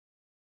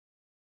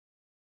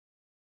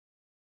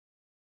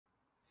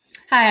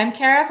Hi, I'm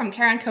Kara from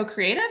Kara & Co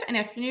Creative, and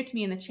if you're new to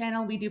me in the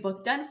channel, we do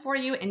both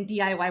done-for-you and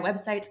DIY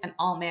websites and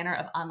all manner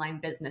of online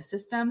business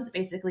systems,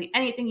 basically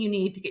anything you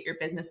need to get your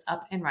business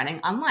up and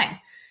running online.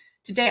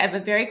 Today, I have a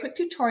very quick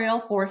tutorial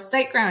for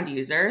SiteGround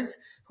users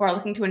who are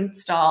looking to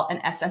install an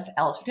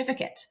SSL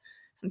certificate.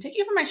 I'm taking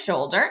you from my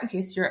shoulder in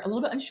case you're a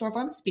little bit unsure of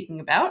what I'm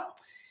speaking about.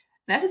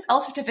 An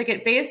SSL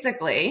certificate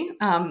basically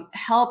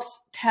helps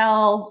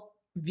tell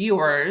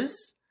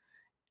viewers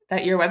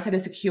that your website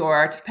is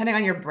secure. Depending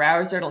on your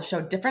browser, it'll show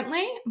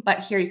differently, but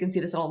here you can see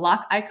this little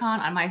lock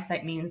icon on my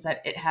site means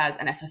that it has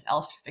an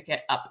SSL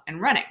certificate up and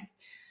running.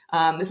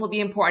 This will be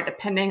important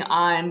depending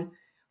on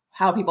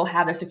how people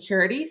have their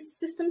security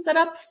system set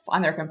up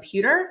on their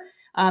computer.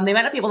 They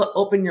might not be able to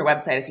open your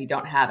website if you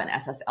don't have an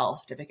SSL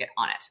certificate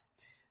on it.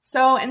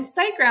 So in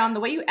SiteGround,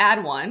 the way you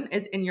add one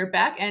is in your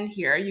back end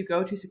here, you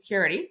go to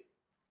Security,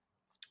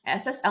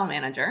 SSL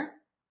Manager,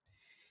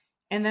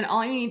 and then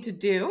all you need to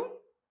do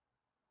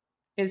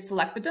is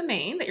select the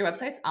domain that your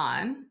website's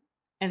on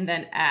and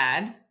then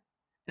add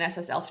an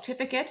SSL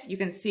certificate. You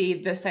can see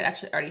this site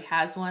actually already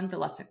has one, the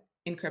Let's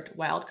Encrypt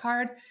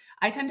wildcard.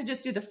 I tend to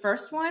just do the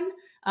first one,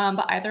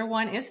 but either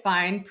one is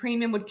fine.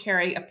 Premium would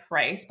carry a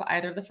price, but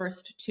either of the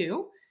first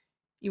two.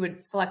 You would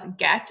select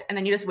Get, and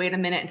then you just wait a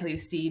minute until you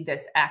see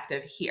this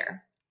active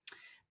here.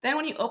 Then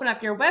when you open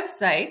up your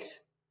website,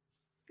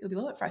 it'll be a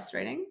little bit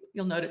frustrating.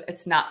 You'll notice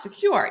it's not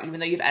secure,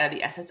 even though you've added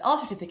the SSL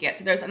certificate.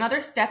 So there's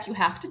another step you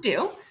have to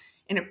do.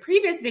 In a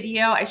previous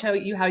video, I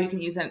showed you how you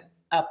can use a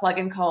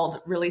plugin called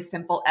Really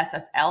Simple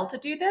SSL to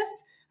do this,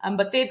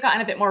 but they've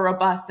gotten a bit more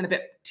robust and a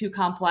bit too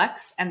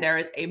complex, and there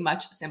is a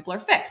much simpler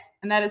fix.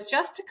 And that is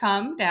just to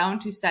come down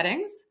to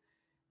Settings,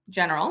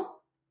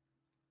 General,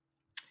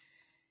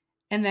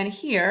 and then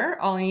here,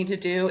 all you need to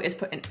do is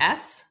put an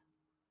S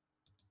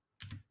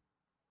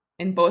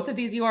in both of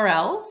these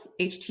URLs,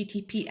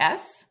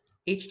 HTTPS,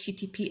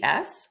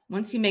 HTTPS.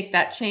 Once you make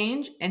that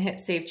change and hit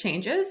Save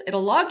Changes,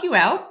 it'll log you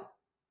out.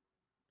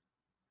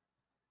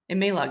 It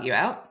may log you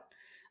out.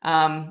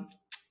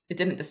 It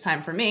didn't this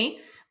time for me,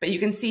 but you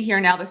can see here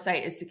now the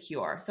site is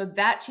secure. So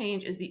that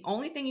change is the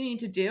only thing you need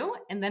to do,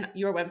 and then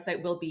your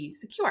website will be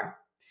secure.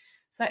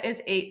 So that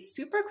is a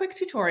super quick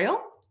tutorial.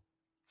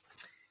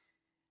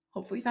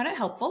 Hopefully you found it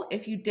helpful.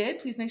 If you did,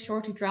 please make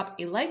sure to drop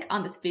a like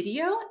on this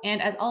video. And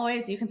as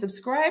always, you can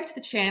subscribe to the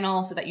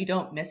channel so that you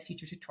don't miss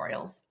future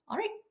tutorials. All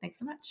right, thanks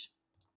so much.